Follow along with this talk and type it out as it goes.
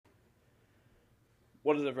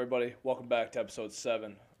What is up, everybody? Welcome back to episode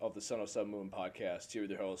 7 of the Sun oh 07 Movement Podcast. Here with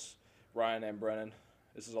your hosts, Ryan and Brennan.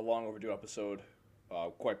 This is a long overdue episode,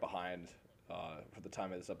 quite behind for the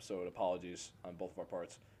time of this episode. Apologies on both of our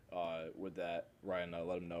parts. With that, Ryan,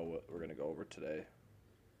 let them know what we're going to go over today.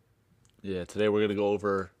 Yeah, today we're going to go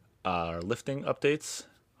over our lifting updates,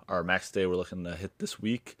 our max day we're looking to hit this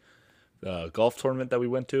week, the golf tournament that we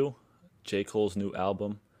went to, Jcole's new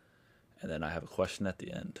album, and then I have a question at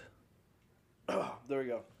the end. There we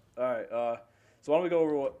go. All right. So why don't we go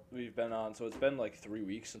over what we've been on? So it's been like 3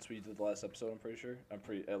 weeks since we did the last episode. I'm pretty sure.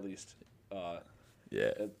 At least.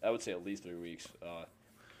 Yeah. I would say at least 3 weeks,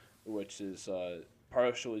 which is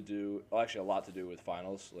partially due. Well, actually, a lot to do with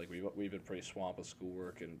finals. Like we've been pretty swamped with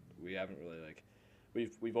schoolwork, and we haven't really like.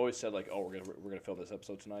 We've always said like, oh, we're gonna film this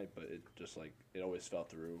episode tonight, but it just like it always fell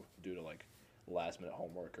through due to like last minute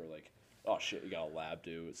homework or like, oh shit, you got a lab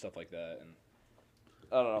due and stuff like that, and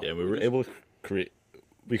I don't know. Yeah, we were able to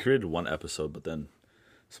created one episode, but then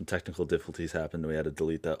some technical difficulties happened, and we had to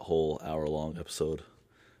delete that whole hour-long episode,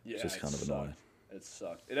 which is kind of annoying. It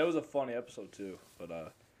sucked. And it was a funny episode, too.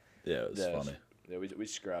 But yeah, it was funny. Yeah, we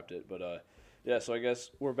scrapped it. But, yeah, so I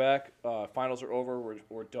guess we're back. Finals are over.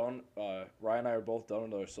 We're done. Ryan and I are both done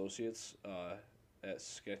with our associates at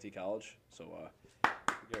Schenectady College. So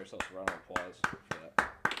give ourselves a round of applause for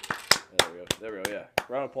that. There we go, yeah.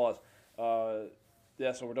 Round of applause.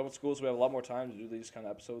 Yeah, so we're done with school, so we have a lot more time to do these kind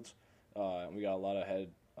of episodes. And we got a lot ahead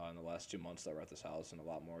in the last 2 months that we're at this house, and a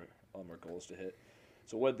lot more goals to hit.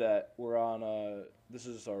 So with that, we're on. This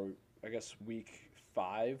is our, I guess, week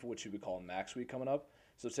 5, which we call Max Week coming up.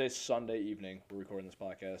 So today's Sunday evening. We're recording this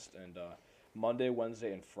podcast, and Monday,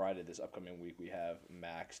 Wednesday, and Friday this upcoming week we have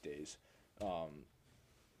Max days.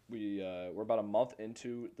 We're about a month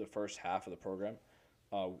into the first half of the program.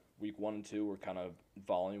 Week 1 and 2 were kind of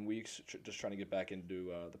volume weeks, just trying to get back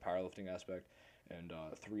into the powerlifting aspect, and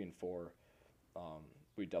 3 and 4,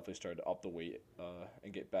 we definitely started to up the weight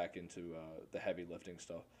and get back into the heavy lifting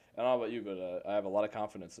stuff. And I don't know about you, but I have a lot of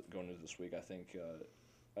confidence going into this week. I think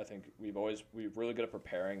we're really good at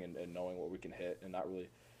preparing and knowing what we can hit, and not really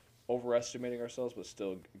overestimating ourselves, but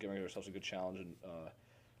still giving ourselves a good challenge and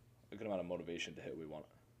a good amount of motivation to hit what we want.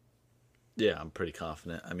 Yeah, I'm pretty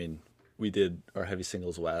confident. I mean, we did our heavy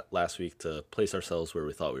singles last week to place ourselves where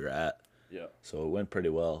we thought we were at. Yeah. So it went pretty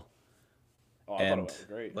well. Oh, I thought it went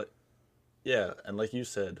great. Yeah, and like you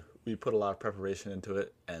said, we put a lot of preparation into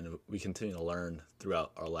it, and we continue to learn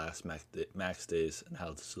throughout our last max days and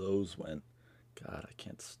how those went. God, I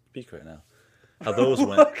can't speak right now. How those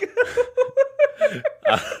went. What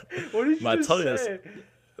did you just say?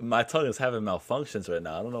 My tongue is having malfunctions right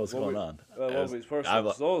now. I don't know what's going on.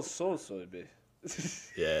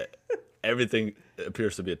 Yeah, everything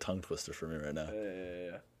appears to be a tongue twister for me right now.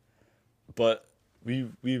 Yeah. But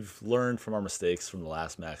we've learned from our mistakes from the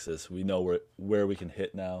last maxes. We know where we can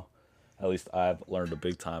hit now. At least I've learned a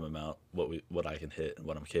big time amount what I can hit and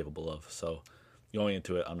what I'm capable of. So going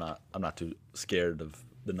into it, I'm not too scared of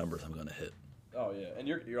the numbers I'm going to hit. Oh yeah, and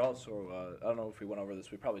you're also I don't know if we went over this.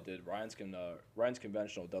 We probably did. Ryan's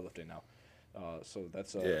conventional deadlifting now. So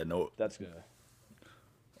that's that's good.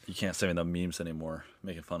 You can't send me the memes anymore,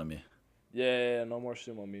 making fun of me. Yeah, no more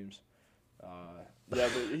sumo memes. Yeah, but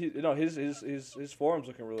his form's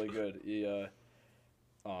looking really good.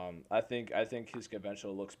 I think his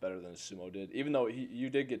conventional looks better than his sumo did. Even though you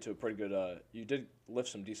did get to a pretty good, you did lift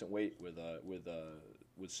some decent weight with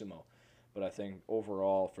sumo, but I think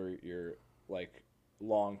overall for your like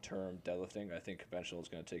long-term deadlifting, I think conventional is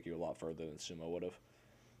going to take you a lot further than sumo would have,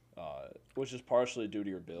 which is partially due to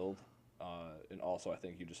your build. And also, I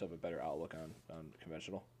think you just have a better outlook on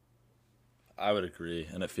conventional. I would agree,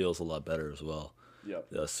 and it feels a lot better as well. Yep.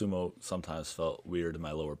 The sumo sometimes felt weird in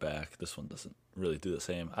my lower back. This one doesn't really do the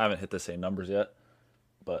same. I haven't hit the same numbers yet,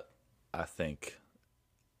 but I think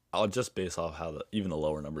I'll just base off how even the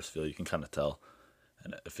lower numbers feel. You can kind of tell,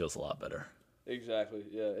 and it feels a lot better. Exactly.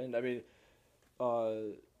 Yeah, and I mean,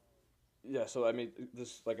 yeah. So I mean,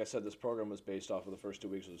 this, like I said, this program was based off of the first 2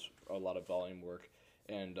 weeks was a lot of volume work.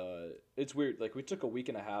 And it's weird. Like, we took a week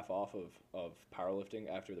and a half off of powerlifting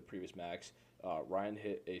after the previous max. Ryan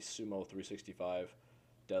hit a sumo 365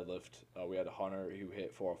 deadlift. We had a Hunter who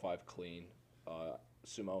hit 405 clean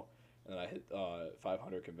sumo. And then I hit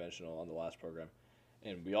 500 conventional on the last program.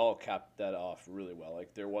 And we all capped that off really well.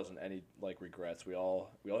 Like, there wasn't any, like, regrets. We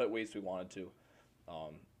all hit weights we wanted to.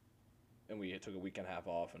 And we took a week and a half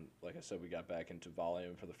off. And like I said, we got back into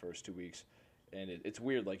volume for the first 2 weeks. And it's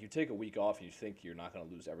weird, like, you take a week off and you think you're not going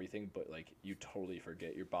to lose everything, but, like, you totally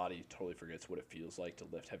forget. Your body totally forgets what it feels like to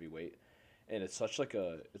lift heavy weight. and it's such like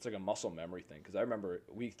a muscle memory thing. Because I remember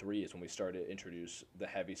week 3 is when we started to introduce the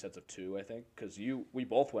heavy sets of 2. I think because we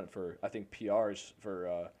both went for I think PRs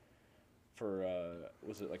for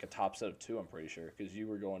was it like a top set of 2? I'm pretty sure because you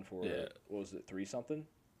were going for what was it 3 something?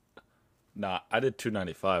 Nah, I did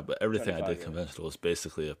 295, but everything I did yeah. conventional was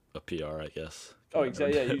basically a PR, I guess. Oh,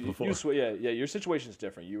 exactly. Yeah, yeah. Your situation's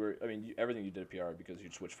different. Everything you did a PR because you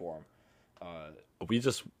switched form. We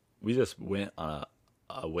just went on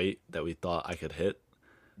a weight that we thought I could hit.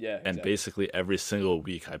 Yeah, and exactly. basically every single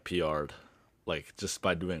week I PR'd, like just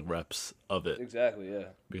by doing reps of it. Exactly. Yeah.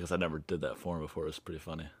 Because I never did that form before. It was pretty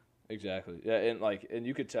funny. Exactly. Yeah, and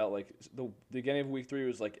you could tell like the beginning of week 3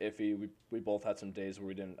 was like iffy. We both had some days where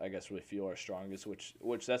we didn't, I guess, really feel our strongest,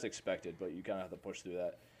 which that's expected, but you kind of have to push through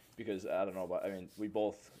that because I don't know, but I mean, we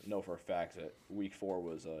both know for a fact that week 4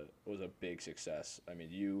 was a big success. I mean,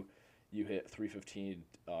 you hit 315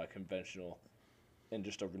 conventional in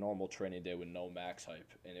just a normal training day with no max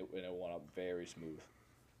hype, and it went up very smooth.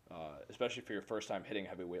 Especially for your first time hitting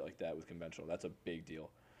heavyweight like that with conventional, that's a big deal.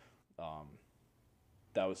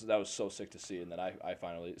 That was so sick to see, and then I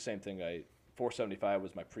finally same thing. 475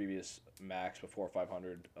 was my previous max before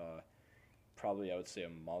 500. Probably I would say a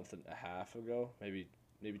month and a half ago, maybe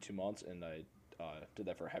 2 months, and I did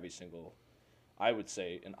that for a heavy single. I would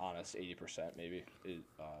say an honest 80% maybe.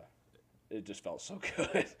 It just felt so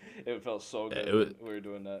good. It felt so good when we were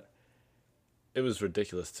doing that. It was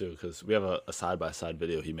ridiculous too because we have a side-by-side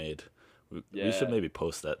video he made. We should maybe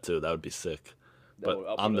post that too. That would be sick. But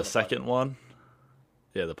on the second one.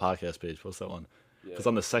 Yeah, the podcast page, post that one. Because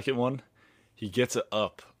on the second one, he gets it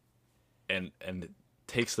up and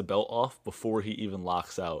takes the belt off before he even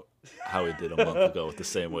locks out how he did a month ago with the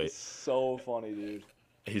same weight. So funny, dude.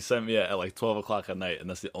 He sent me at like 12 o'clock at night, and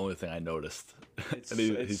that's the only thing I noticed. And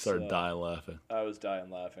he started dying laughing. I was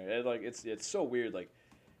dying laughing. It's so weird. Like,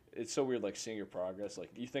 it's so weird, like, seeing your progress. Like,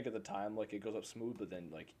 you think at the time, like, it goes up smooth, but then,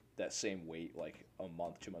 like, that same weight, like, a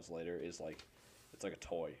month, 2 months later is, like, it's like a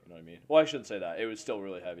toy, you know what I mean? Well, I shouldn't say that. It was still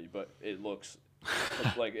really heavy, but it looks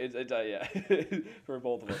like yeah. For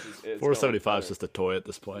both of us, it's 475 is just a toy at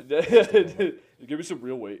this point. Give me some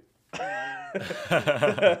real weight.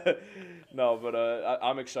 No, but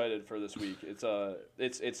I'm excited for this week.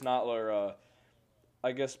 It's not our.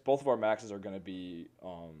 I guess both of our maxes are going to be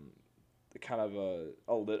kind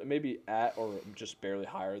of maybe at or just barely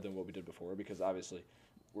higher than what we did before because obviously.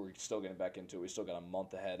 We're still getting back into it. We still got a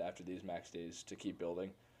month ahead after these max days to keep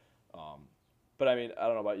building. But I mean, I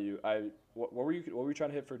don't know about you. What were you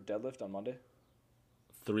trying to hit for deadlift on Monday?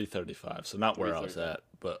 335. So not where I was at,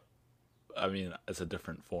 but I mean, it's a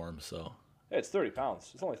different form. So yeah, it's 30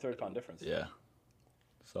 pounds. It's only 30-pound difference. Yeah.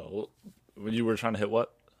 So when you were trying to hit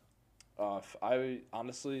what? I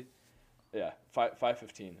honestly,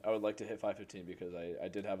 515. I would like to hit 515 because I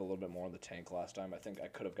did have a little bit more in the tank last time. I think I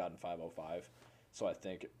could have gotten 505. So I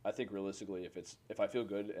think realistically, if I feel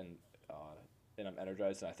good and I'm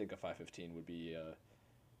energized, then I think a 515 would be.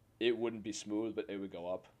 It wouldn't be smooth, but it would go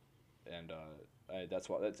up, and that's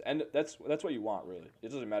what you want really. It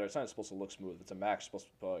doesn't matter. It's not supposed to look smooth. It's a max. You're supposed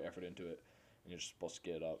to put effort into it, and you're just supposed to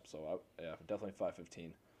get it up. So definitely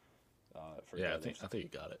 515. I think you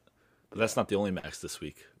got it. But that's not the only max this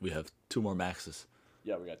week. We have 2 more maxes.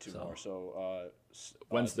 Yeah, we got 2 more. So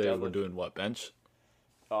Wednesday we're doing what, bench?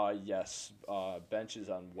 Yes. Bench is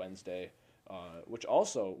on Wednesday, which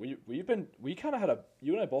also you and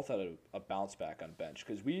I both had a bounce back on bench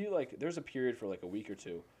because there's a period for like a week or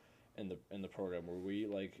 2 in the program where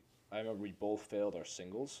I remember we both failed our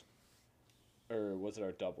singles, or was it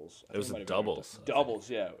our doubles? It was the doubles. Doubles,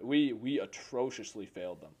 yeah. We atrociously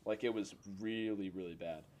failed them. Like it was really really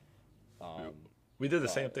bad. We did the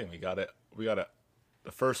same thing. We got it.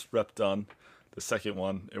 The first rep done. The second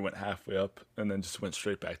one, it went halfway up and then just went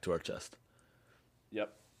straight back to our chest.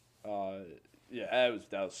 Yep.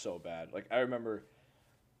 That was so bad. Like I remember,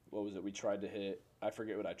 what was it? We tried to hit. I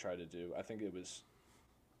forget what I tried to do. I think it was.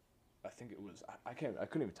 I couldn't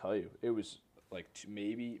even tell you. It was like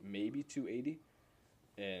maybe 280,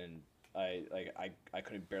 and I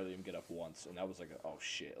couldn't barely even get up once, and that was like oh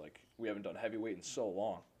shit! Like we haven't done heavyweight in so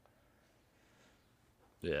long.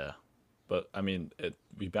 Yeah. But I mean,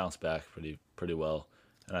 we bounced back pretty well,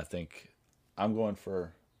 and I think I'm going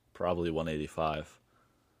for probably 185.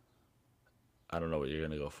 I don't know what you're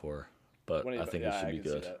gonna go for, but I think it should be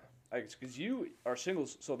good. Because our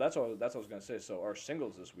singles, so that's what I was gonna say. So our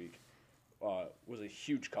singles this week was a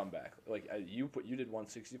huge comeback. Like you did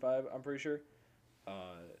 165, I'm pretty sure,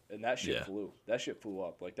 and that shit flew. That shit flew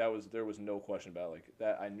up. Like there was no question about it. Like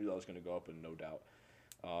that. I knew that was gonna go up, and no doubt.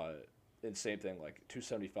 And same thing, like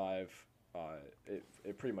 275.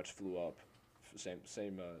 It pretty much flew up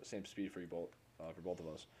same speed for both of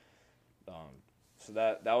us. So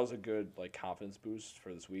that was a good like confidence boost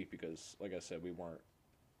for this week because, like I said, we weren't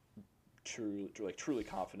truly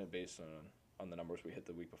confident based on the numbers we hit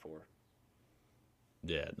the week before.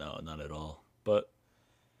 Yeah, no, not at all. But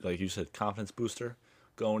like you said, confidence booster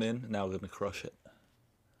going in. Now we're gonna crush it.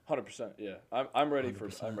 100%. Yeah, I'm ready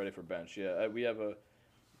 100%. I'm ready for bench. Yeah, we have a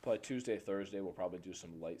probably Tuesday, Thursday. We'll probably do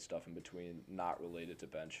some light stuff in between, not related to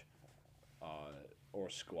bench, or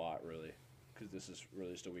squat really, because this is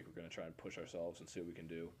really just a week we're gonna try and push ourselves and see what we can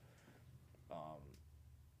do.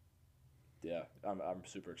 Yeah, I'm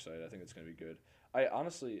super excited. I think it's gonna be good.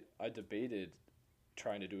 I debated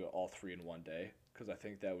trying to do it all three in one day because I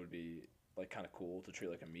think that would be like kind of cool to treat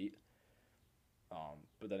like a meet.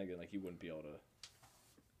 But then again, like you wouldn't be able to.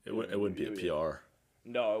 It wouldn't be a PR.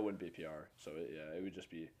 No, it wouldn't be a PR. So it would just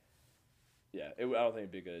be. Yeah, I don't think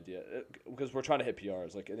it'd be a good idea because we're trying to hit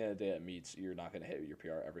PRs. Like at the end of the day, at meets, you're not gonna hit your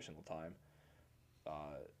PR every single time.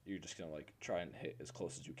 You're just gonna like try and hit as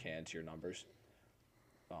close as you can to your numbers.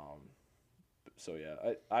 So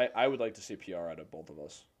yeah, I would like to see PR out of both of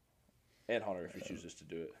us, and Hunter if he chooses to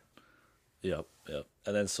do it. Yep.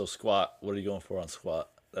 And then so squat. What are you going for on squat?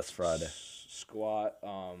 That's Friday. Squat.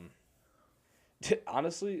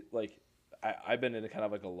 Honestly, like I've been in a kind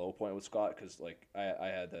of like a low point with squat because like I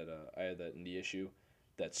had that knee issue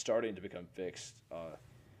that's starting to become fixed. I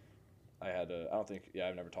don't think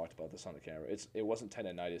I've never talked about this on the camera. It wasn't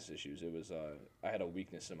tendonitis issues. It was I had a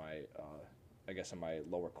weakness in my in my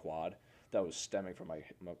lower quad that was stemming from my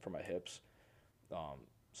hips.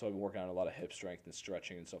 So I've been working on a lot of hip strength and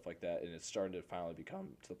stretching and stuff like that, and it's starting to finally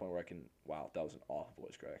become to the point where I can. Wow, that was an awful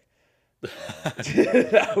voice crack.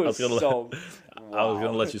 That was I was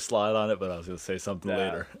gonna let you slide on it, but I was gonna say something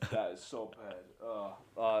later. That is so bad.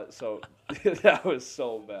 So that was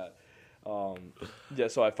so bad.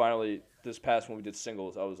 So I finally this past when we did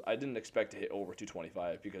singles, I didn't expect to hit over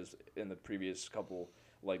 225 because in the previous couple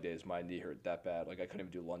leg days my knee hurt that bad, like I couldn't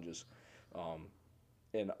even do lunges.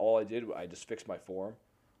 And all I did, I just fixed my form.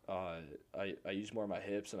 I used more of my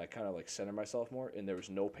hips and I kind of like centered myself more, and there was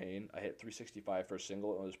no pain. I hit 365 for a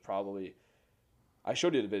single, and it was probably, I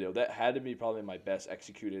showed you the video. That had to be probably my best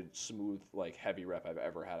executed, smooth, like heavy rep I've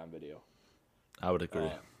ever had on video. I would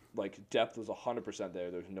agree. Like depth was 100%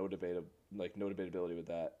 there. There's no debatability with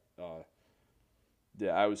that.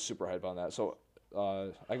 I was super hyped on that. So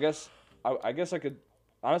I guess I could.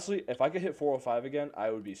 Honestly, if I could hit 405 again,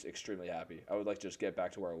 I would be extremely happy. I would like to just get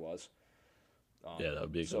back to where I was. That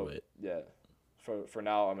would be a good weight. Yeah. For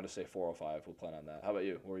now, I'm going to say 405. We'll plan on that. How about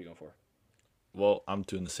you? What are you going for? Well, I'm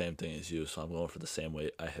doing the same thing as you, so I'm going for the same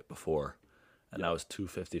weight I hit before, and that was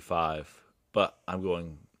 255. But I'm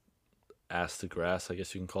going ass to grass, I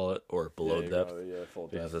guess you can call it, or below depth. Full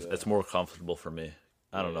depth. Because it's more comfortable for me.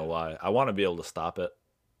 I don't know why. I want to be able to stop it,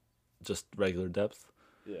 just regular depth.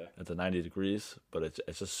 Yeah. At the 90 degrees, but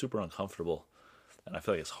it's just super uncomfortable, and I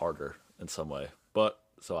feel like it's harder in some way. But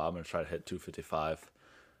so I'm gonna try to hit 255,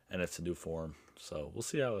 and it's a new form, so we'll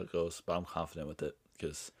see how it goes. But I'm confident with it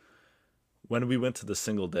because when we went to the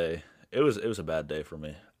single day, it was a bad day for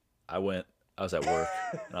me. I was at work,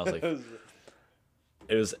 and I was like,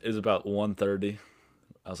 it was about 1:30.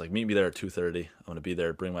 I was like, meet me there at 2:30. I'm gonna be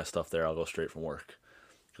there, bring my stuff there. I'll go straight from work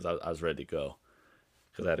because I was ready to go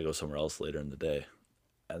because I had to go somewhere else later in the day.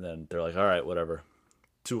 And then they're like, all right, whatever.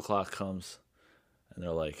 2 o'clock comes, and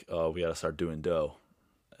they're like, oh, we got to start doing dough.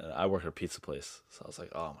 And I work at a pizza place, so I was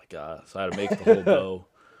like, oh, my God. So I had to make the whole dough.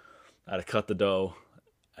 I had to cut the dough,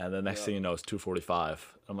 and the next thing you know, it's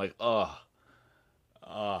 2:45. I'm like, and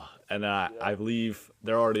then I leave.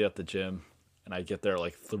 They're already at the gym, and I get there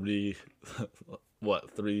like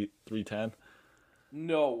 3:10?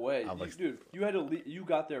 No way. Dude, you had to leave. You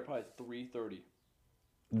got there probably 3:30.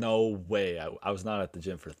 No way. I was not at the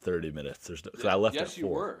gym for 30 minutes. Because I left at 4. Yes, you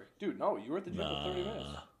were. Dude, no, you were at the gym for 30 minutes.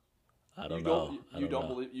 I don't know. You don't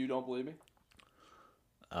believe me?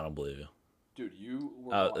 I don't believe you. Dude, you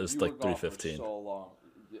were gone. It was you like were gone 3:15. For so long.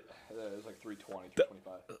 Yeah, it was like 3:20,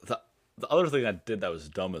 3:25. The other thing I did that was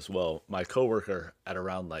dumb as well, my coworker at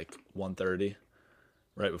around like 1:30,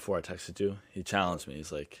 right before I texted you, he challenged me.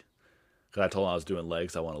 He's like, because I told him I was doing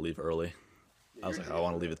legs, I want to leave early. I was like, I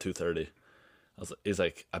want to leave at 2:30. He's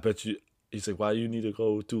like, I bet you. He's like, why do you need to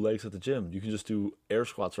go do legs at the gym? You can just do air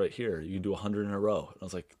squats right here. You can do 100 in a row. And I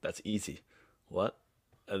was like, that's easy. What?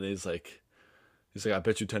 And he's like, I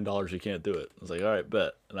bet you $10 you can't do it. I was like, all right,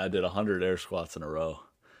 bet. And I did 100 air squats in a row.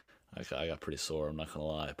 I got pretty sore, I'm not gonna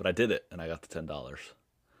lie, but I did it and I got the $10.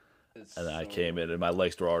 And then I came in and my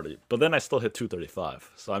legs were already. But then I still hit 235.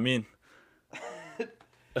 So I mean,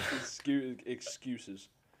 excuses.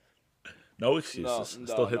 No excuses.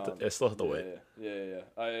 Still hit the. It still hit the weight. Yeah.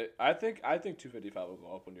 I think 255 will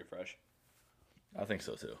go up when you're fresh. I think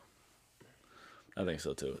so too.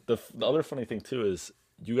 The other funny thing too is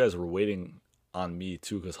you guys were waiting on me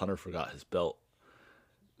too because Hunter forgot his belt,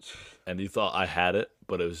 and you thought I had it,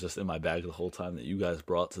 but it was just in my bag the whole time that you guys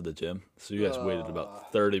brought to the gym. So you guys waited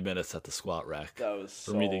about 30 minutes at the squat rack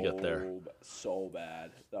for me to get there. So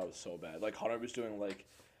bad. That was so bad. Like Hunter was doing like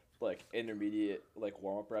intermediate like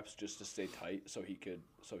warm up reps just to stay tight so he could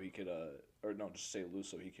just stay loose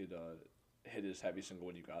so he could hit his heavy single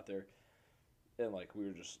when you got there. And like we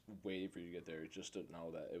were just waiting for you to get there just to know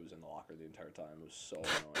that it was in the locker the entire time. It was so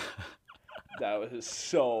annoying. That was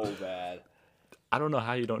so bad. I don't know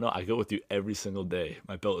how you don't know. I go with you every single day.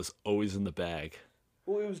 My belt is always in the bag.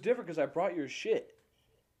 Well, it was different because I brought your shit.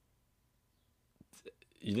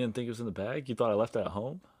 You didn't think it was in the bag? You thought I left it at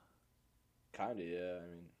home? Kinda, yeah. I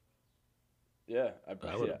mean, yeah.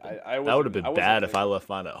 That would have been bad if I left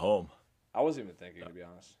mine at home. I wasn't even thinking, to be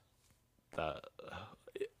honest.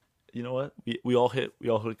 You know what? We all hit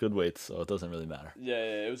good weights, so it doesn't really matter.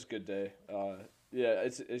 Yeah, it was a good day.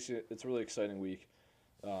 It's a really exciting week.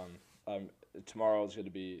 Tomorrow is going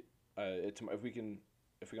to be if we can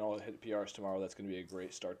all hit PRs tomorrow, that's going to be a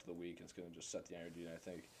great start to the week. It's going to just set the energy, and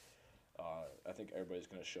I think everybody's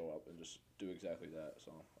going to show up and just do exactly that.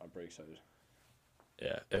 So I'm pretty excited.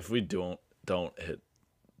 Yeah, if we don't hit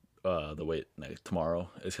the weight tomorrow,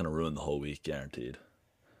 it's going to ruin the whole week, guaranteed.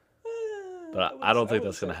 But I don't think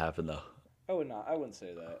that's going to happen, though. I would not. I wouldn't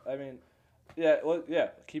say that. I mean, yeah,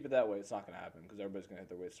 keep it that way. It's not going to happen because everybody's going to hit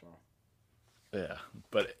their weights tomorrow. Yeah,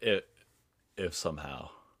 but if somehow,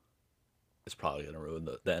 it's probably going to ruin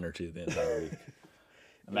the energy of the entire week.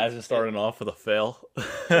 Imagine starting off with a fail.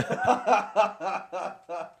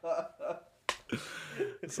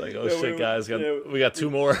 It's like, shit, guys, we got 2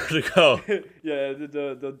 more to go. Yeah,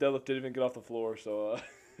 the deadlift didn't even get off the floor, so.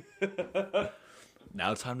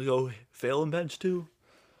 Now it's time to go fail and bench too.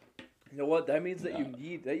 You know what? That means you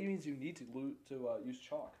need to use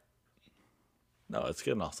chalk. No, it's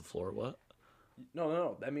getting off the floor. What?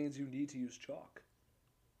 No. That means you need to use chalk.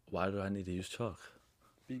 Why do I need to use chalk?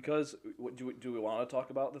 Because do we want to talk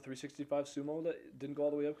about the 365 sumo that didn't go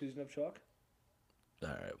all the way up because you didn't have chalk? All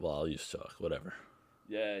right. Well, I'll use chalk. Whatever.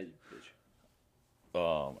 Yeah, you bitch.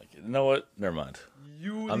 Oh my god. You know what? Never mind.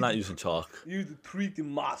 I'm not using chalk. You need to tweak the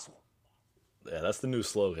muscle. Yeah, that's the new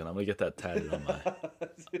slogan. I'm gonna get that tatted on my.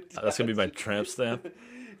 That's gonna be my tramp stamp.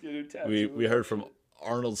 We heard from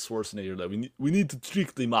Arnold Schwarzenegger that we need to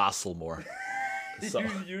tweak the muscle more. So.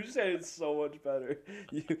 You said it so much better.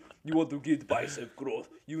 You want to get bicep growth.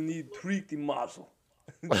 You need to tweak the muscle.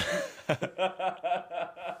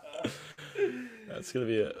 That's gonna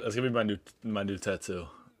be my new tattoo.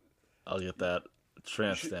 I'll get that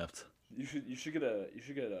tramp stamped. You should get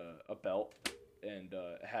a belt and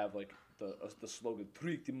have like the slogan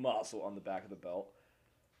 "Tweak the muscle" on the back of the belt.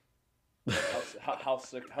 How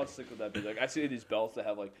sick would that be? Like I see these belts that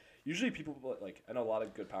have like usually people like I know a lot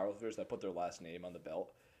of good powerlifters that put their last name on the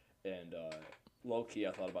belt, and low key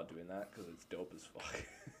I thought about doing that because it's dope as fuck.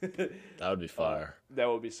 That would be fire. That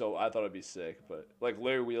would be so. I thought it'd be sick, but like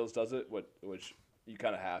Larry Wheels does it, which you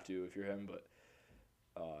kind of have to if you're him, but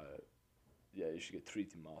yeah, you should get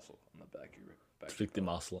Tweak the muscle on the back of your back. Tweak the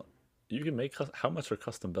muscle. You can make how much are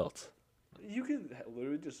custom belts? You can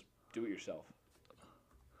literally just do it yourself.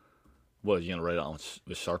 What, you gonna write it on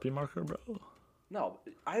with Sharpie marker, bro? No,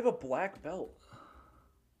 I have a black belt.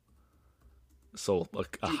 So,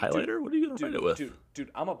 like a highlighter? What are you gonna write it with? Dude,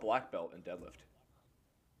 I'm a black belt in deadlift.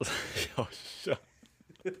 Oh, shut.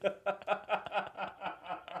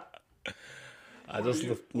 I just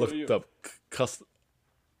looked up custom.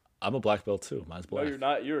 I'm a black belt too. Mine's black. No, you're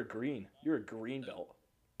not. You're a green. You're a green belt.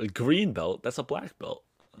 A green belt? That's a black belt.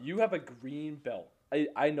 You have a green belt.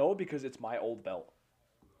 I know because it's my old belt.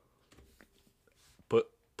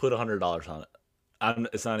 Put $100 on it.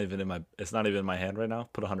 It's not even in my hand right now.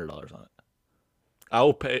 Put $100 on it. I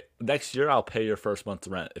will pay next year. I'll pay your first month's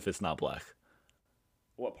rent if it's not black.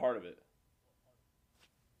 What part of it?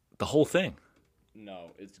 The whole thing.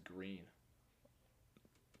 No, it's green.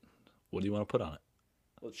 What do you want to put on it?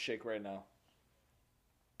 Let's shake right now.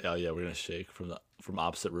 Oh yeah, we're gonna shake from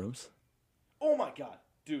opposite rooms. Oh my god,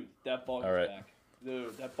 dude, that bug is back.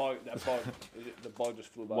 Dude, the bug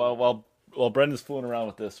just flew by. While Brendan's fooling around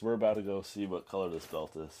with this, we're about to go see what color this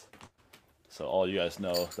belt is. So all you guys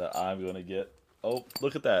know that I'm gonna get. Oh,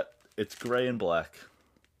 look at that! It's gray and black.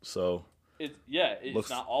 So it's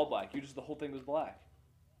not all black. The whole thing was black.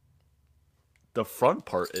 The front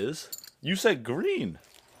part is. You said green.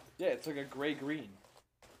 Yeah, it's like a gray green.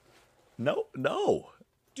 No.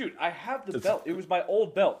 Dude, I have the belt. It was my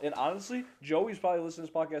old belt. And honestly, Joey's probably listening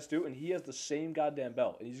to this podcast too, and he has the same goddamn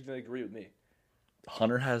belt, and he's going to agree with me.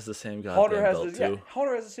 Hunter has the same goddamn belt too. Yeah,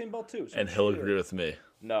 Hunter has the same belt too. So and he'll agree with me.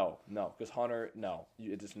 No, because Hunter,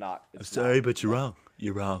 it is not. I'm sorry, but you're wrong.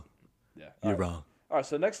 You're wrong. Yeah, you're wrong. All right,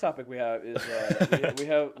 so the next topic we have is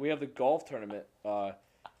we have the golf tournament.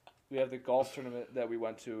 We have the golf tournament that we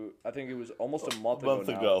went to. I think it was almost a month ago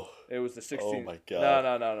now. It was the 16th. Oh my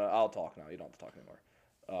god. No. I'll talk now. You don't have to talk anymore.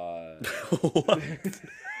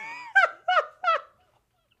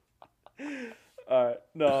 All right.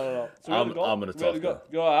 No. So I'm gonna talk now.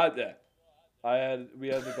 Go ahead. We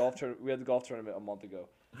had the golf tournament. We had the golf tournament a month ago.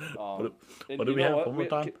 What do we have? One more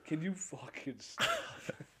time? Can you fucking stop?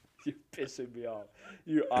 You're pissing me off.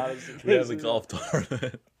 You honestly. We had the golf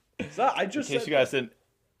tournament.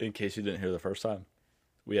 In case you didn't hear the first time,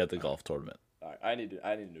 we had the golf tournament. All right, I need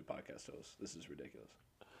a new podcast host. This is ridiculous.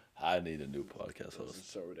 I need a new podcast host. This is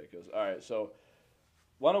so ridiculous. All right, so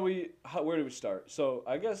where do we start? So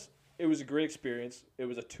I guess it was a great experience. It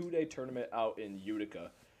was a 2-day tournament out in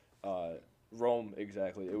Utica, Rome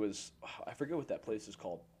exactly. It was, I forget what that place is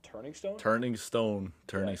called. Turning Stone Casino and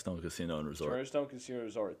Resort. Turning Stone Casino and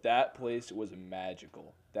Resort. That place was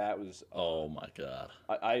magical. That was. Oh my god.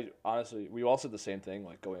 I honestly, we all said the same thing.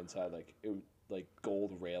 Like going inside, like it, like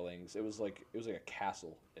gold railings. It was like a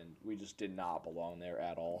castle, and we just did not belong there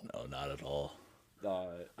at all. No, not at all.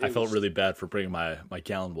 I felt really bad for bringing my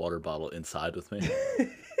gallon water bottle inside with me.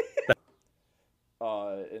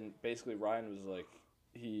 And basically Ryan was like,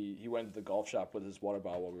 he went to the golf shop with his water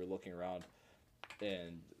bottle while we were looking around,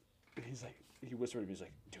 and he's like, he whispered to me, he's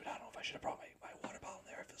like, dude, I don't know if I should have brought my water bottle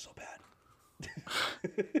in there. I feel so bad.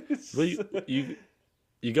 Well, you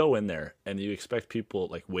go in there and you expect people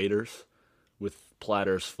like waiters with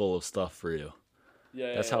platters full of stuff for you.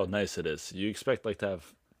 Yeah, that's how nice it is. You expect like to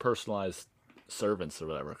have personalized servants or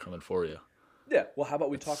whatever coming for you. Yeah. Well, how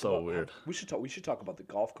about we talk so about weird. We should talk about the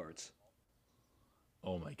golf carts.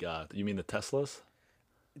 Oh my god! You mean the Teslas?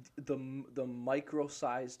 The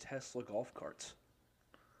micro-sized Tesla golf carts.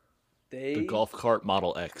 The golf cart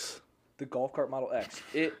Model X. The golf cart Model X.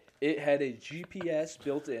 It had a GPS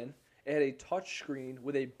built in. It had a touch screen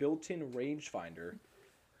with a built-in rangefinder.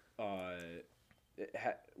 What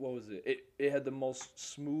was it? It had the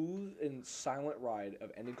most smooth and silent ride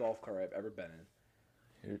of any golf cart I've ever been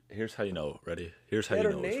in. Here's how you know. Ready? Here's how you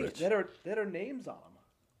know it's rich. That are names on them.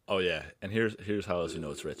 Oh yeah, and here's how else you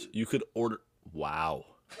know it's rich. You could order. Wow.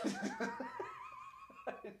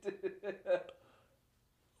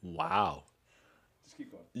 Wow. Just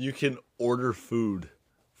keep going. You can order food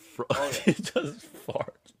from. Oh, yeah. You just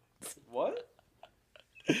fart. What?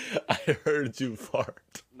 I heard you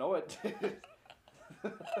fart. No, it didn't.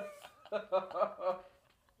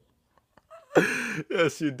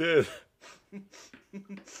 Yes, you did.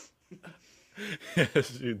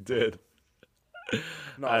 Yes, you did.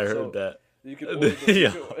 No, I heard that. You can order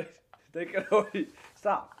they can order.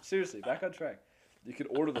 Stop. Seriously, back on track. You can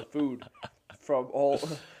order the food from whole.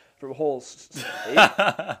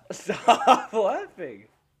 Stop laughing.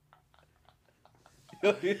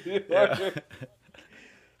 Yeah.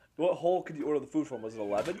 What hole could you order the food from? Was it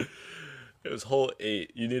 11? It was hole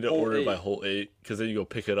 8. You need to order it by hole 8 because then you go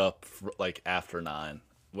pick it up like after 9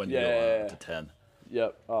 when you go on to 10.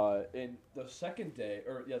 Yep. In the second day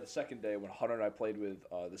when Hunter and I played with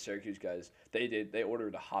the Syracuse guys, they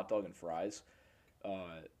ordered a hot dog and fries.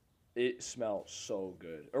 It smelled so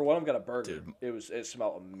good. Or one of them got a burger. Dude. It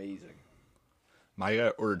smelled amazing. My guy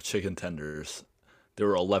ordered chicken tenders. They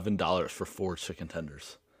were $11 for 4 chicken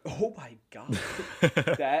tenders. Oh my god.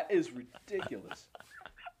 That is ridiculous.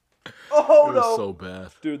 Oh it no. was so bad.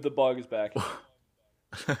 Dude, the bug is back.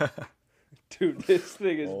 Dude, this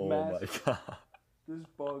thing is massive. Oh my god. This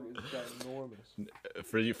bug is ginormous.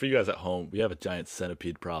 For you guys at home, we have a giant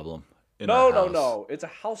centipede problem in our house. No. It's a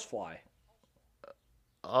housefly.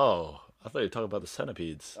 Oh, I thought you were talking about the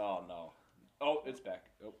centipedes. Oh no. Oh, it's back.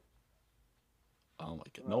 Oh my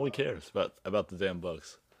god. No one cares about the damn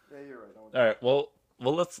bugs. Yeah, you're right. All right. Well,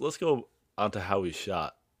 let's go on to how we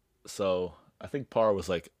shot. So I think par was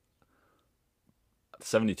like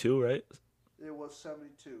 72, right? It was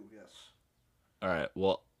 72. Yes. All right.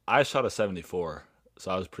 Well, I shot a 74,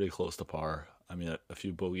 so I was pretty close to par. I mean, a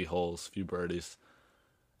few bogey holes, a few birdies,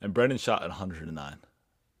 and Brendan shot at 109.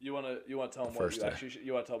 You wanna tell him what you actually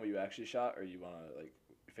you wanna tell me you actually shot, or you wanna like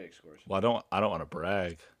fake scores? Well, I don't want to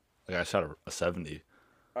brag. Like I shot a 70.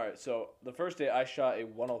 All right. So the first day I shot a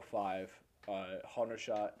 105. Hunter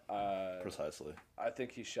shot. Precisely. I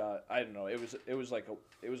think he shot. I don't know. It was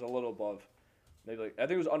a little above. Maybe like I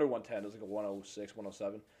think it was under 110. It was like a 106,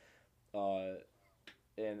 107.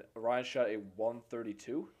 and Ryan shot a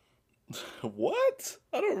 132. What?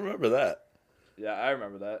 I don't remember that. Yeah, I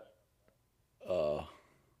remember that.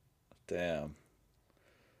 Damn.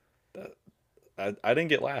 That I didn't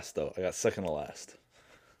get last though. I got second to last.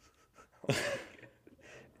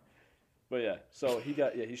 But yeah, so he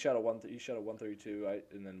shot a 132.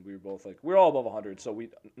 And then we were both like we were all above 100. So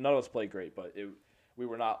none of us played great, but we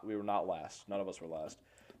were not last. None of us were last.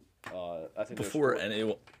 I think Before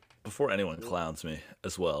anyone clowns me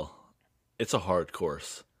as well, it's a hard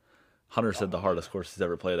course. Hunter said the hardest course he's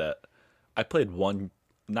ever played at. I played one,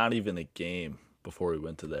 not even a game before we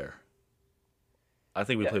went to there. I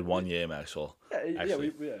think we played one game actually.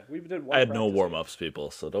 We did one. I had no warm ups, people,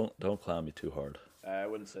 so don't clown me too hard. I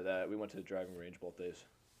wouldn't say that. We went to the driving range both days.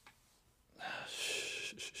 Oh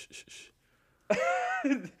shit!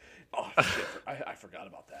 I forgot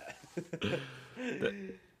about that.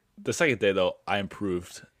 The second day though, I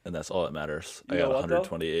improved, and that's all that matters. I got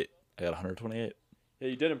 128. I got 128. Yeah,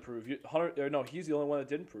 you did improve. Hunter, no, he's the only one that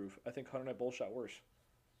did improve. I think Hunter and I both shot worse.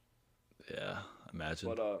 Yeah,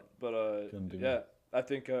 imagine. Yeah, I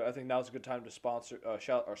think now's a good time to shout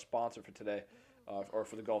out our sponsor for today, or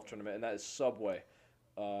for the golf tournament, and that is Subway.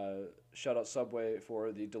 Shout out Subway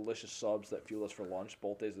for the delicious subs that fuel us for lunch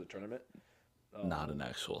both days of the tournament. Not an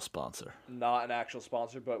actual sponsor. Not an actual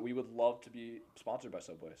sponsor, but we would love to be sponsored by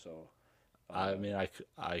Subway. So, I mean, I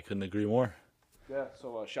couldn't agree more. Yeah,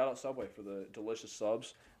 so shout out Subway for the delicious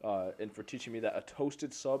subs, and for teaching me that a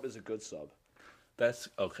toasted sub is a good sub. That's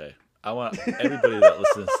okay. I want everybody that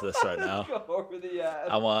listens to this right now. Go over the ad.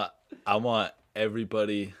 I want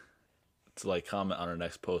everybody to like comment on our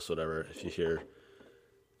next post, whatever. If you hear,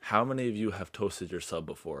 how many of you have toasted your sub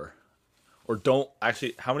before, or don't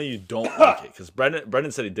actually? How many of you don't like it? Because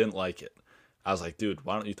Brendan said he didn't like it. I was like, dude,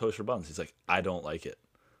 why don't you toast your buns? He's like, I don't like it.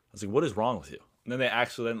 I was like, what is wrong with you? And then they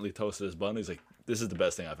accidentally toasted his bun. He's like, this is the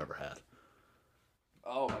best thing I've ever had.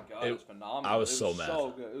 Oh my god, it was phenomenal. I was so mad. So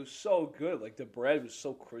good. It was so good. Like the bread was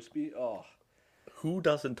so crispy. Oh. Who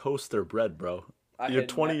doesn't toast their bread, bro? You're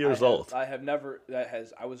 20 years old. I have never.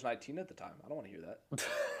 I was 19 at the time. I don't want to hear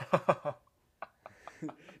that.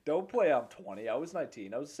 Don't play. I'm 20. I was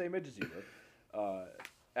 19. I was the same age as you were,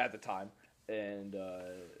 at the time, and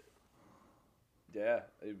yeah,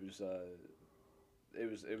 it was the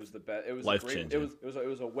best. It was life-changing. It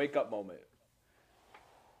was a wake up moment.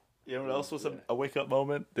 You know what else was a wake up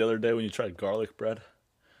moment? The other day when you tried garlic bread.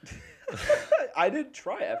 I didn't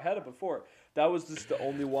try it. I've had it before. That was just the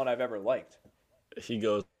only one I've ever liked. He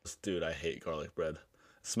goes, dude, I hate garlic bread. It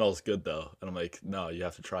smells good though. And I'm like, no, you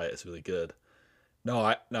have to try it. It's really good. No,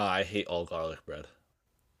 I hate all garlic bread.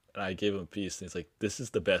 And I gave him a piece, and he's like, this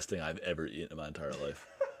is the best thing I've ever eaten in my entire life.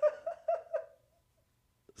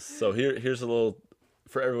 So here's a little,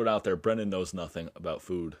 for everyone out there, Brendan knows nothing about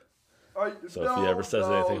food. So if he ever says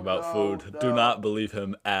anything about food, do not believe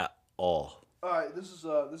him at all. All right, this is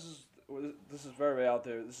very out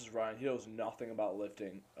there. This is Ryan. He knows nothing about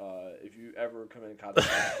lifting. If you ever come in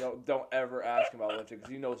contact with him, don't ever ask him about lifting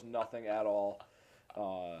because he knows nothing at all.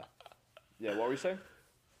 Yeah, what were you saying?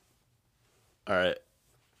 All right,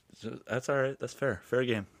 that's all right. That's fair. Fair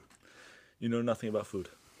game. You know nothing about food.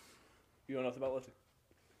 You know nothing about lifting.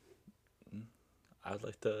 I'd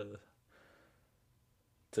like to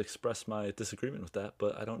express my disagreement with that,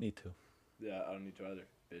 but I don't need to. Yeah, I don't need to either,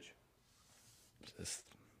 bitch. Just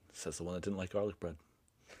says the one that didn't like garlic bread.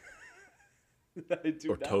 I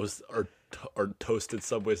do or toasted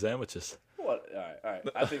Subway sandwiches. What? All right.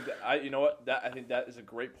 I think that you know what? I think that is a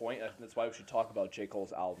great point. I think that's why we should talk about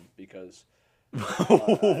Jcole's album because.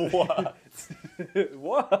 What?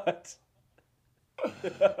 What?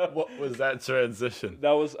 What was that transition?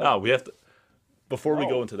 That was. No, we have to. Before we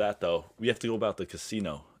go into that, though, we have to go about the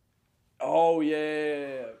casino. Oh,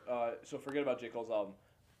 yeah. So forget about Jcole's album.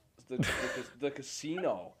 The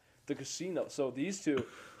casino. The casino. So these two,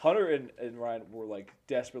 Hunter and Ryan, were like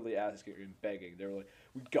desperately asking and begging. They were like,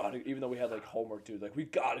 we got to, even though we had like homework to do, like, we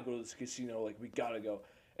got to go to this casino. Like, we got to go.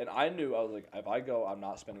 And I knew, I was like, if I go, I'm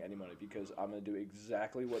not spending any money because I'm going to do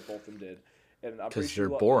exactly what both of them did. And I'm pretty sure.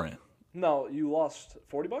 Because you're boring. No, you lost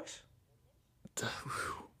 $40?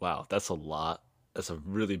 Wow, that's a lot. That's a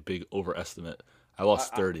really big overestimate. I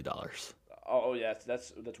lost $30. Oh yeah,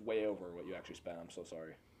 that's way over what you actually spent. I'm so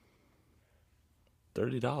sorry.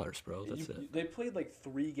 $30, bro. That's it. They played like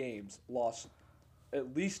 3 games, lost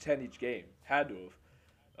at least 10 each game. Had to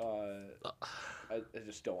have. I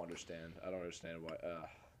just don't understand. I don't understand why.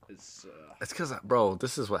 It's because, bro,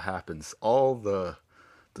 this is what happens. All the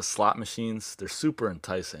slot machines, they're super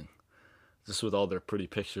enticing, just with all their pretty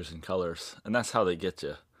pictures and colors, and that's how they get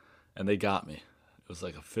you. And they got me. It was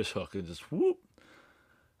like a fish hook and just whoop.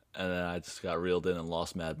 and then I just got reeled in and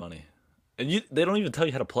lost mad money. And they don't even tell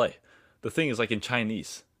you how to play. The thing is like in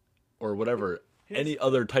Chinese or whatever, any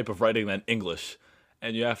other type of writing than English,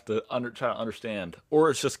 and you have to try to understand. Or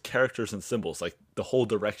it's just characters and symbols. Like the whole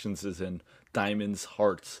directions is in diamonds,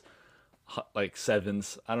 hearts, like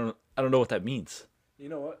sevens. I don't know what that means. You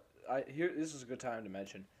know what? This is a good time to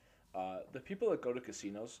mention. The people that go to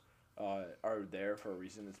casinos are there for a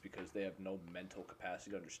reason. It's because they have no mental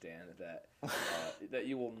capacity to understand that that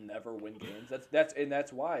you will never win games.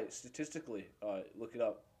 That's why statistically, look it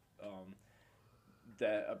up.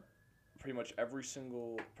 That pretty much every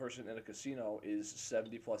single person in a casino is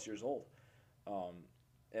 70 plus years old.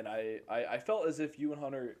 And I felt as if you and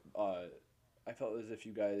Hunter, I felt as if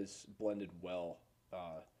you guys blended well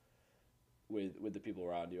with the people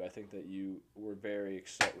around you. I think that you were very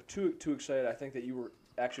excited, too excited. I think that you were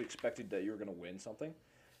actually expected that you were going to win something.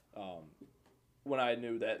 When I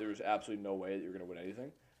knew that there was absolutely no way that you were going to win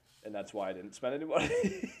anything, and that's why I didn't spend any money.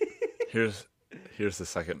 Here's the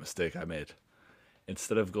second mistake I made.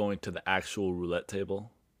 Instead of going to the actual roulette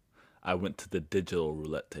table, I went to the digital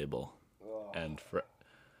roulette table, and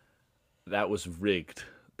that was rigged.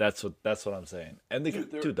 That's what I'm saying. And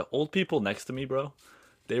dude, the old people next to me, bro,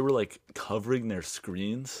 they were like covering their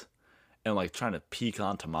screens and like trying to peek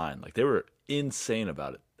onto mine. Like they were insane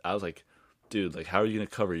about it. I was like, dude, like how are you gonna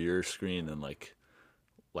cover your screen and like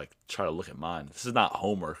try to look at mine? This is not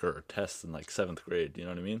homework or a test in like 7th grade. You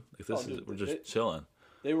know what I mean? Like we're just chilling.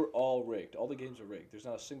 They were all rigged. All the games are rigged. There's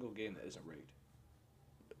not a single game that isn't rigged.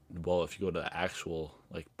 Well, if you go to the actual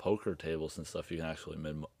like poker tables and stuff, you can actually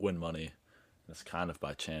win money. It's kind of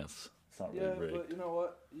by chance. It's not really rigged. But you know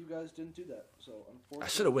what? You guys didn't do that. So unfortunately, I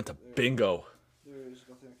should have went to bingo. There is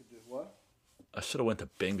nothing I could do. What? I should have went to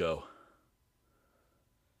bingo.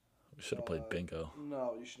 We should have played bingo.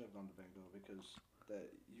 No, you shouldn't have gone to bingo because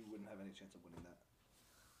you wouldn't have any chance of winning that.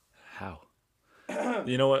 How?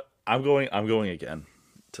 You know what? I'm going again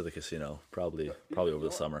to the casino probably over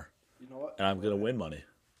the summer. You know what? And I'm gonna win money.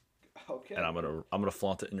 Okay. And I'm gonna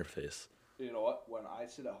flaunt it in your face. You know what? When I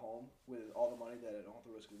sit at home with all the money that I don't have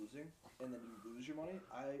to risk losing, and then you lose your money,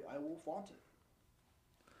 I will flaunt it.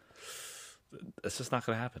 It's just not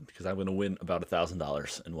gonna happen because I'm gonna win about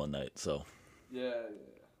 $1,000 in one night. So. Yeah.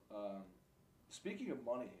 Speaking of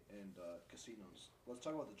money and casinos, let's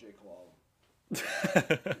talk about the Jcole album.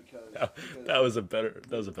 because that was a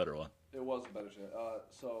better one. It was a better shit.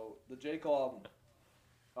 So the Jcole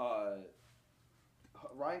album,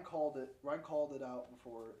 Ryan called it out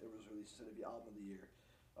before it was released. He said it'd be album of the year,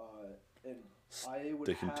 and I would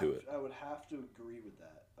have to agree with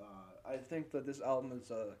that. I think that this album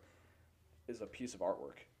is a piece of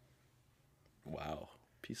artwork. Wow,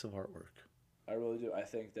 piece of artwork. I really do. I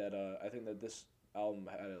think that this album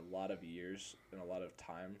had a lot of years and a lot of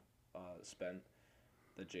time spent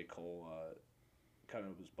that Jcole kind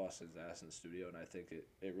of was busting his ass in the studio, and I think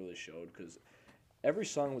it really showed because every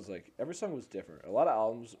song was different. A lot of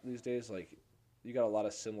albums these days, like you got a lot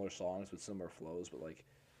of similar songs with similar flows, but like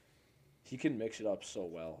he can mix it up so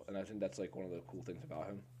well, and I think that's like one of the cool things about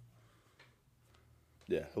him.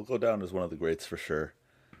 Yeah, he'll go down as one of the greats for sure.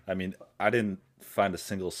 I mean, I didn't find a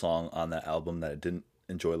single song on that album that I didn't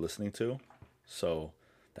enjoy listening to, so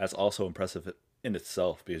that's also impressive in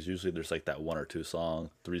itself because usually there's like that 1 or 2 song,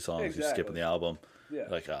 3 songs you skip in the album. Yeah.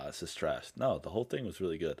 Like, this is trash. No, the whole thing was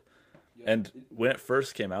really good. Yeah. And when it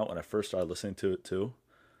first came out, when I first started listening to it too,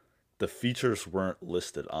 the features weren't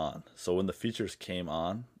listed on. So when the features came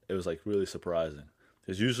on, it was like really surprising.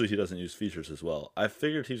 Because usually he doesn't use features as well. I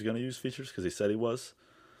figured he was going to use features because he said he was.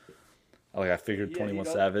 Like I figured 21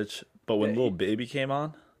 Savage. But when Lil Baby came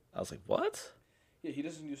on, I was like, what? Yeah, he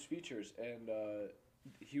doesn't use features. And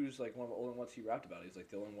he was like one of the only ones he rapped about. He's like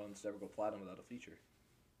the only ones to ever go platinum without a feature.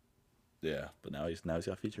 Yeah, but now he's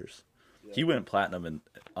got features. Yeah. He went platinum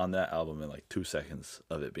on that album in like 2 seconds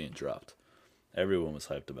of it being dropped. Everyone was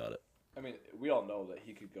hyped about it. I mean, we all know that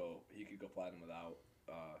he could go platinum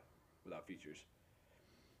without features.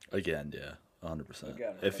 Again, yeah, 100%.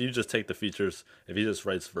 Again, if you just take the features, if he just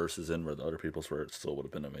writes verses in where the other people's were, it still would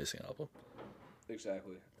have been an amazing album.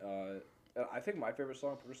 Exactly. I think my favorite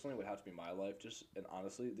song personally would have to be My Life. And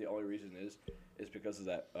honestly, the only reason is because of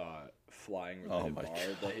that flying related bar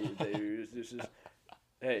that he used. It's just,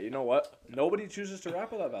 hey, you know what? Nobody chooses to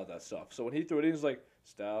rap about that stuff. So when he threw it in, he's like,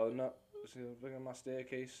 styling up, look at my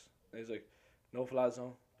staircase. And he's like, no fly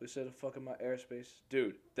zone. They said to fuck in my airspace.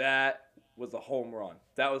 Dude, that was a home run.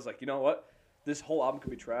 That was like, you know what? This whole album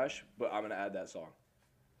could be trash, but I'm going to add that song.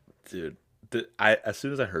 Dude, as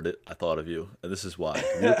soon as I heard it, I thought of you. And this is why.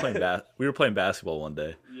 We were playing basketball one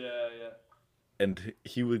day. Yeah. And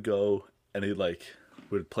he would go and he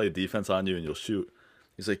would play defense on you and you'll shoot.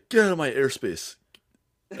 He's like, get out of my airspace.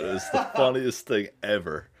 It was the funniest thing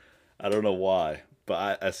ever. I don't know why,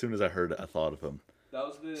 but as soon as I heard it, I thought of him. That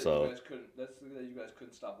was the So you guys couldn't. That's the that you guys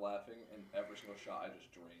couldn't stop laughing, and every single shot I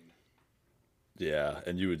just drained. yeah,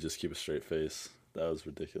 and you would just keep a straight face. That was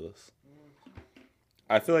ridiculous.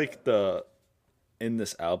 I feel like in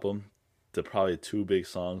this album, the probably two big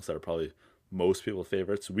songs that are probably most people's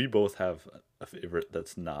favorites. We both have a favorite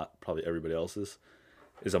that's not probably everybody else's.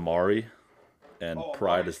 Is Amari and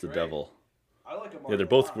Pride Amari's is the great. Devil. I like Amari. Yeah, they're a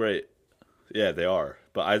both lot. great. Yeah, they are.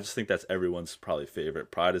 But I just think that's everyone's probably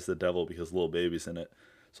favorite. Pride is the Devil because Lil Baby's in it.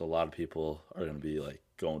 So a lot of people are going to be like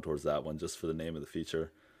going towards that one just for the name of the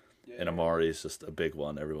feature. Yeah, And Amari is just a big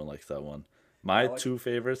one. Everyone likes that one. My like two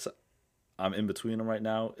favorites, I'm in between them right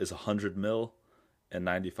now, is 100 Mil and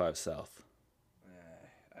 95 South.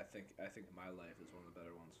 I think My Life is one of the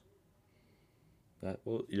better ones.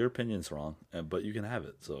 Well, your opinion's wrong, but you can have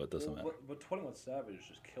it, so it doesn't matter. But 21 Savage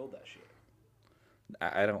just killed that shit.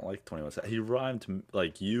 I don't like 21 Savage. He rhymed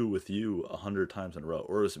like you with you 100 times in a row,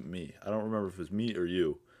 or was it me? I don't remember if it was me or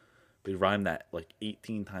you, but he rhymed that like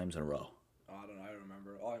 18 times in a row. Oh, I don't know. I don't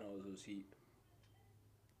remember. All I know is it was Heat.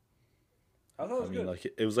 I thought it was good. Like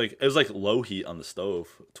it was like low heat on the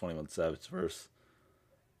stove. 21 Savage verse.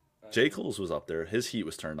 Jcole's was up there. His heat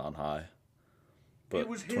was turned on high, but It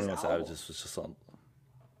was his 21 album. Savage's was just on.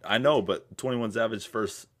 I know, but 21 Savage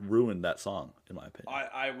first ruined that song, in my opinion.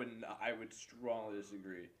 I would strongly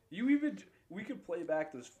disagree. We could play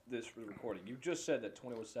back this for the recording. You just said that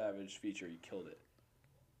 21 Savage feature, you killed it.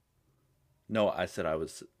 No, I said I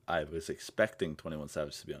was expecting 21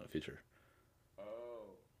 Savage to be on a feature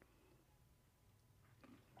Oh.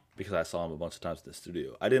 because I saw him a bunch of times in the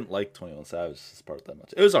studio. I didn't like 21 Savage's part that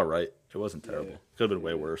much. It was all right. It wasn't terrible. Yeah. Could have been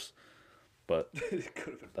way worse, but It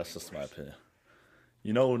could have been. that's way just my worse. opinion.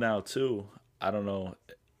 You know now too. I don't know.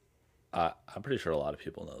 I'm pretty sure a lot of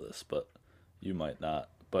people know this, but you might not.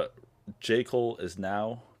 But Jcole is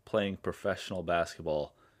now playing professional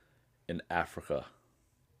basketball in Africa.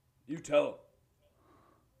 You tell him.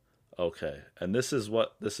 Okay, and this is.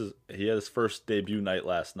 He had his first debut night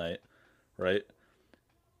last night, right?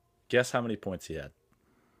 Guess how many points he had?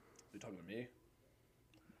 You're talking to me?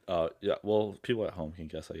 Yeah. Well, people at home can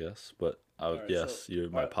guess, I guess. But right, yes, so- you're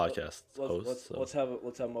my all right, podcast host. So let's have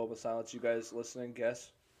a moment of silence. You guys listening,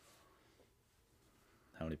 guess.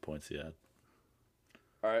 how many points he had?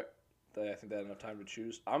 All right. I think they had enough time to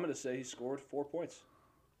choose. I'm gonna say he scored 4 points.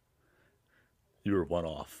 You were one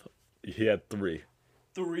off. He had 3.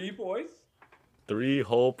 3 points? 3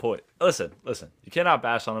 whole point. Listen. You cannot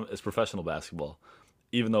bash on him. It's professional basketball.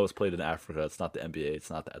 Even though it's played in Africa, it's not the NBA. It's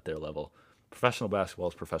not at their level. Professional basketball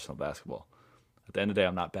is professional basketball. At the end of the day,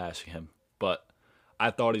 I'm not bashing him. But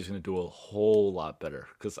I thought he was going to do a whole lot better.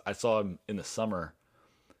 Because I saw him in the summer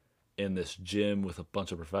in this gym with a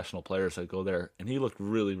bunch of professional players that go there. And he looked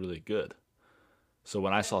really, really good. So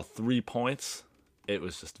when I saw 3 points, it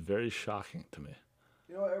was just very shocking to me.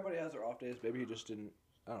 You know what? Everybody has their off days. Maybe he just didn't.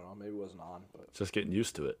 I don't know. Maybe he wasn't on. But Just getting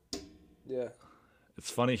used to it. yeah. It's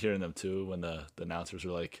funny hearing them too when the announcers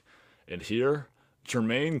are like, and here,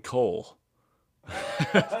 Jcole.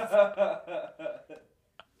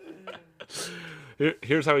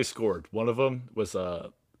 Here's how he scored. One of them was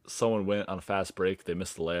someone went on a fast break. They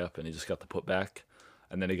missed the layup, and he just got the putback.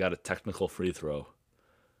 And then he got a technical free throw.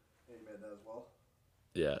 He made that as well.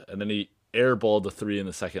 Yeah, and then he airballed the 3 in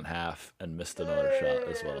the second half and missed another shot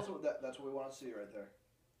as well. That's what we want to see right there.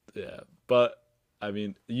 Yeah, but I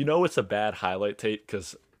mean, it's a bad highlight tape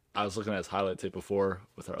because I was looking at his highlight tape before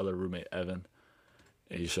with our other roommate Evan,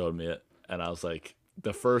 and he showed me it, and I was like,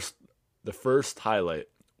 the first highlight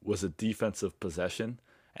was a defensive possession,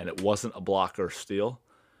 and it wasn't a block or steal,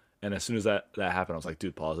 and as soon as that happened, I was like,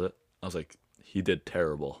 dude, pause it. I was like, he did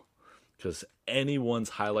terrible, because anyone's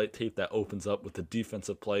highlight tape that opens up with a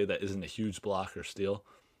defensive play that isn't a huge block or steal,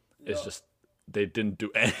 is just they didn't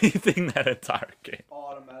do anything that entire game.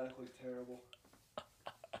 Automatically terrible.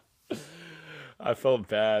 I felt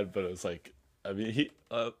bad, but it was like, I mean,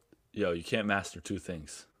 you can't master 2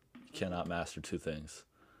 things. You cannot master 2 things.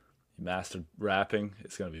 You master rapping,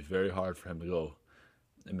 it's going to be very hard for him to go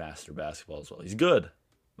and master basketball as well. He's good,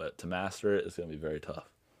 but to master it, it's going to be very tough.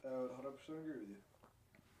 I would 100% agree with you.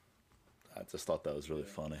 I just thought that was really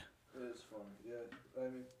funny. It is funny. Yeah. I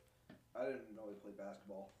mean, I didn't know he played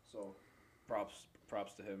basketball, so props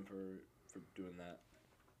to him for doing that.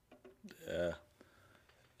 Yeah.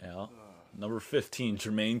 Yeah. Number 15,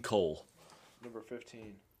 Jcole. Number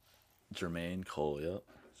 15. Jcole, yep.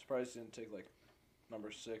 Surprised he didn't take like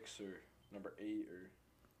number 6 or number 8 or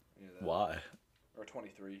any of that. Why? Or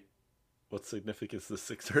 23. What significance does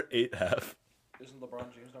 6 or 8 have? Isn't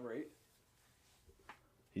LeBron James number 8?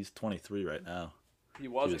 He's 23 right now. He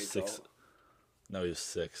was He was 8, six. though. No, he was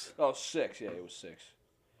 6. Oh, 6. Yeah, he was 6.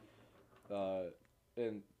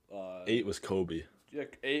 And 8 was Kobe. yeah,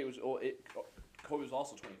 8 was Kobe was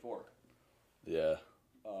also 24. Yeah.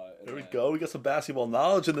 And There we then- go. We got some basketball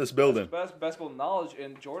knowledge in this building. Basketball knowledge,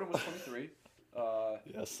 and Jordan was 23.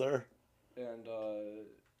 Yes, sir. And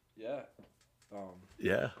yeah,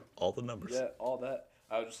 Yeah, all the numbers. yeah, all that.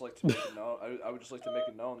 I would just like to make it known. I would just like to make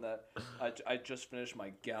it known that I just finished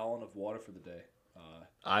my gallon of water for the day.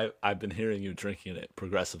 I've been hearing you drinking it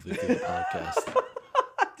progressively through the podcast.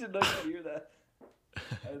 I did not hear that.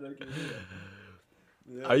 I did not hear that.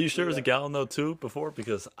 Yeah, Are you sure it was a yeah. gallon though too before?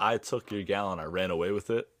 Because I took your gallon, I ran away with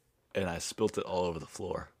it, and I spilt it all over the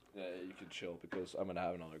floor. Yeah, you can chill because I'm gonna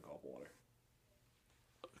have another gulp of water.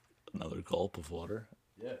 Another gulp of water.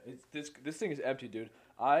 Yeah, this thing is empty, dude.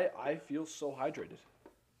 I feel so hydrated.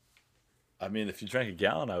 I mean, if you drank a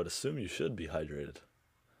gallon, I would assume you should be hydrated.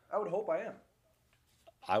 I would hope I am.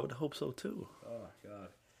 I would hope so too. Oh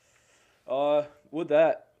God. With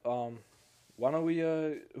that, why don't we?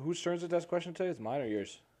 Whose turn is it to ask a question today? It's mine or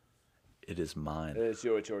yours? It is mine. It's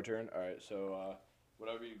your turn. All right. So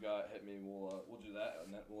whatever you got, hit me. We'll do that,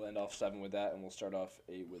 and then we'll end off 7 with that, and we'll start off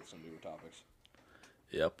 8 with some newer topics.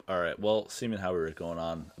 Yep. All right. Well, seeming how we were going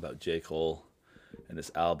on about Jcole and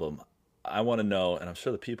this album, I want to know, and I'm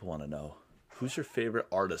sure the people want to know, who's your favorite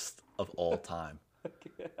artist of all time?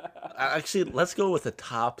 Actually, let's go with a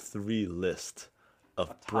top 3 list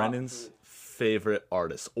of Brennan's favorite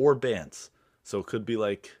artists or bands. So it could be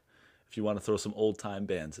like, if you want to throw some old time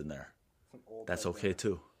bands in there, that's okay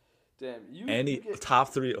too. Damn, Any you get top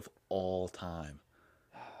 3 of all time.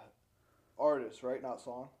 artists, right? Not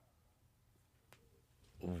song.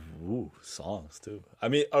 Ooh, songs too. I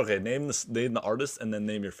mean, okay, name the artist and then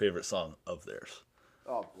name your favorite song of theirs.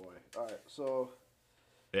 Oh boy. All right. So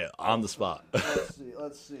Yeah, on the spot. let's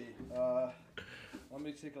see. Let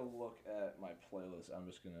me take a look at my playlist. I'm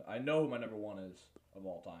just gonna. I know who my number 1 is of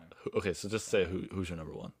all time. Okay, so just say who's your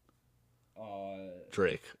number 1.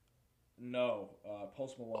 Drake. No.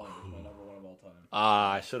 Post Malone is my number 1 of all time.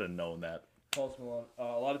 I should have known that. Post Malone. A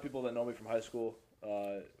lot of people that know me from high school,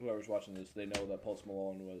 whoever's watching this, they know that Post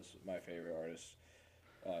Malone was my favorite artist.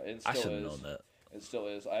 And still I should have is. known that. It still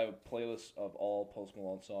is. I have a playlist of all Post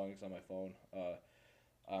Malone songs on my phone.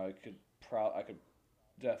 I could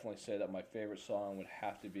definitely say that my favorite song would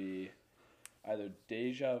have to be either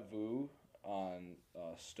Deja Vu on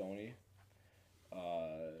Stoney,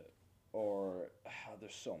 or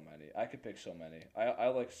there's so many. I could pick so many. I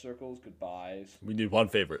like Circles, Goodbyes. We need one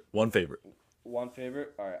favorite. One favorite. One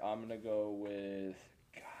favorite? All right, I'm going to go with...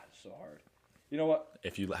 God, it's so hard. You know what?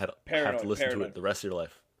 If you have to Paranoid, listen to Paranoid. it the rest of your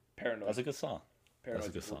life. Paranoid. That's a good song. Paranoid's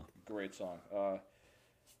That's a good song. Great song.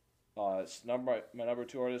 It's my number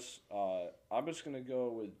 2 artist. I'm just going to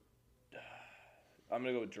go with... I'm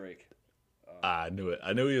going to go with Drake. I knew it.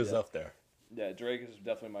 I knew he was up there. Yeah, Drake is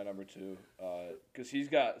definitely my number 2. Because he's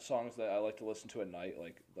got songs that I like to listen to at night,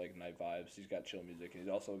 like night vibes. He's got chill music. And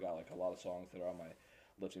he's also got like a lot of songs that are on my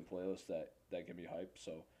lifting playlist that give me hype.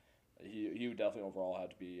 So he would definitely overall have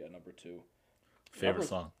to be a number 2. Favorite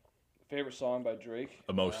song? Favorite song by Drake?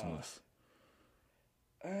 Emotionless.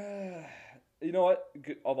 You know what?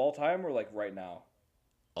 Of all time or like right now?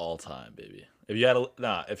 All time, baby. If you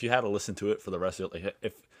had to listen to it for the rest of it, like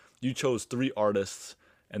if you chose 3 artists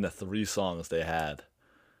and the 3 songs they had,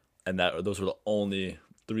 and those were the only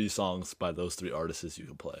 3 songs by those 3 artists you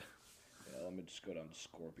could play. Yeah, let me just go down to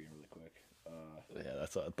Scorpion really quick. Yeah,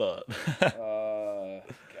 that's what I thought.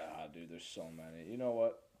 God, dude, there's so many. You know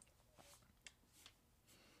what?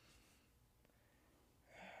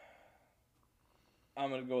 I'm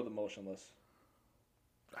gonna go with Emotionless.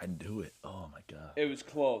 I knew it. Oh my god. It was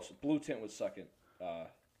close. Blue Tint was second.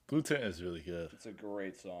 Blue Tint is really good. It's a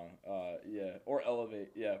great song. Yeah, or Elevate.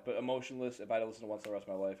 Yeah, but Emotionless. If I had to listen to once the rest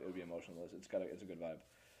of my life, it would be Emotionless. It's a good vibe.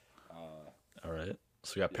 All right.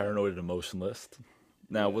 So we got Paranoid and Emotionless.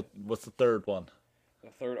 Now, what's the third one? The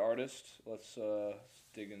third artist. Let's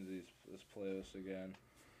dig into this playlist again.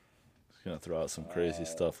 Just gonna throw out some crazy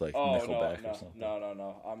stuff like Oh Nickelback no, or something.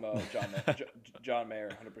 no. I'm John Mayer,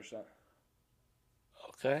 100%.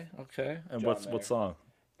 Okay. And John what Mayer. song?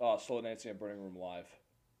 Slow Dancing at Burning Room live.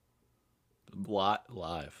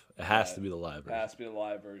 Live. It has to be the live It version. has to be the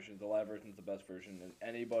live version. The live version is the best version, and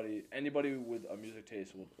anybody with a music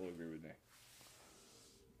taste will agree with me.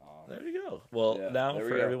 There you go. Well, Yeah, now there we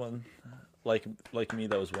for go. everyone like me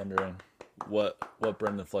that was wondering what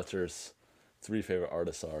Brendan Fletcher's 3 favorite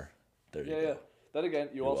artists are. There you Yeah. go. Then again,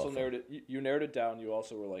 you You're also welcome. narrowed it. You narrowed it down. You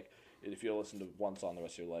also were like, if you listen to one song the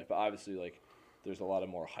rest of your life, but obviously like, there's a lot of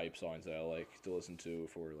more hype songs that I like to listen to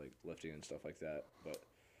for like lifting and stuff like that. But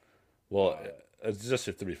Well, it's just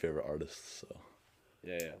your 3 favorite artists. So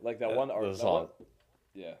Yeah, like that one art. those That song. one,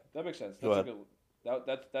 yeah, that makes sense. Go That's a ahead.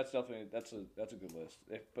 good. That's definitely that's a good list.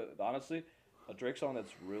 But honestly, a Drake song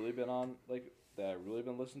that's really been on like that I've really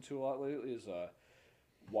been listening to a lot lately is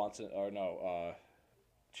Wants and or no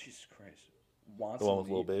Jesus Christ Wants The one and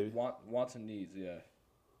with Lil Baby? Wants and Needs, yeah.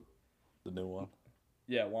 The new one.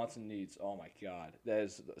 Yeah, Wants and Needs. Oh my God, that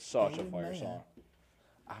is such a fire Amen. song.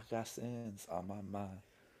 I got sins on my mind.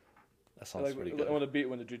 That sounds Like pretty good.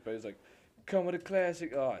 when the Drake plays like, "Come with a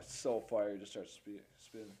classic." Oh, it's so fire. It just starts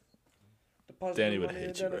spinning. Deposit Danny the would money hate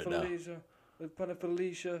and you then right now. Felicia.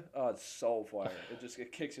 Felicia. Oh, it's so fire.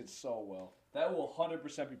 It kicks it so well. That will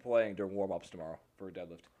 100% be playing during warm ups tomorrow for a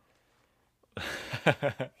deadlift.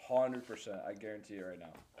 100%. I guarantee it right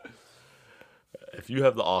now. If you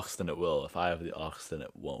have the aux, then it will. If I have the aux, then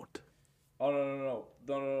it won't. Oh no.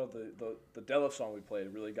 The deadlift song we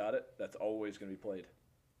played really got it. That's always gonna be played.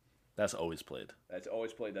 That's always played. That's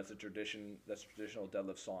always played. That's a tradition. That's a traditional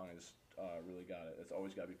deadlift song. Is really got it. It's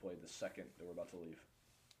always got to be played the second that we're about to leave.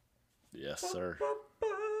 Yes, sir.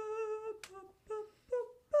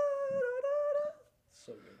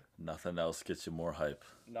 So good. Nothing else gets you more hype.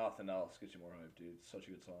 Nothing else gets you more hype, dude. It's such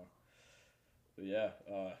a good song. But yeah,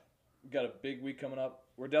 we got a big week coming up.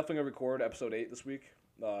 We're definitely gonna record episode 8 this week.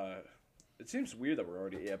 It seems weird that we're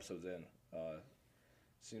already 8 episodes in.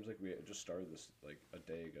 Seems like we just started this like a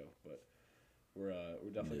day ago, but we're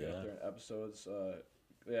definitely getting up there in episodes.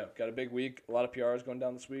 Yeah, got a big week. A lot of PRs going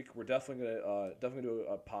down this week. We're definitely gonna do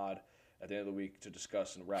a pod at the end of the week to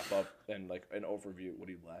discuss and wrap up and like an overview. What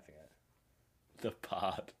are you laughing at? The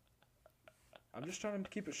pod. I'm just trying to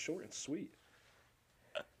keep it short and sweet.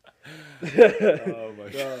 Oh my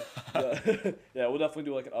god. Yeah, we'll definitely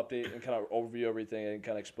do like an update and kind of overview everything and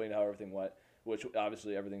kind of explain how everything went. Which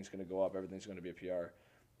obviously everything's going to go up. Everything's going to be a PR.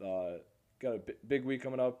 Got a big week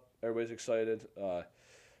coming up. Everybody's excited.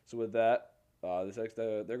 So with that,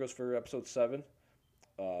 there goes for episode 7.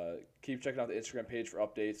 Keep checking out the Instagram page for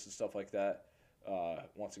updates and stuff like that.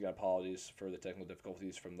 Once again, apologies for the technical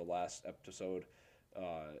difficulties from the last episode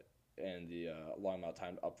and the long amount of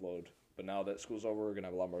time to upload. But now that school's over, we're gonna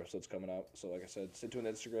have a lot more episodes coming out. So like I said, stay tuned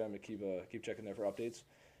to Instagram and keep checking there for updates.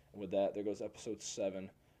 And with that, there goes episode 7.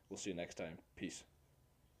 We'll see you next time. Peace.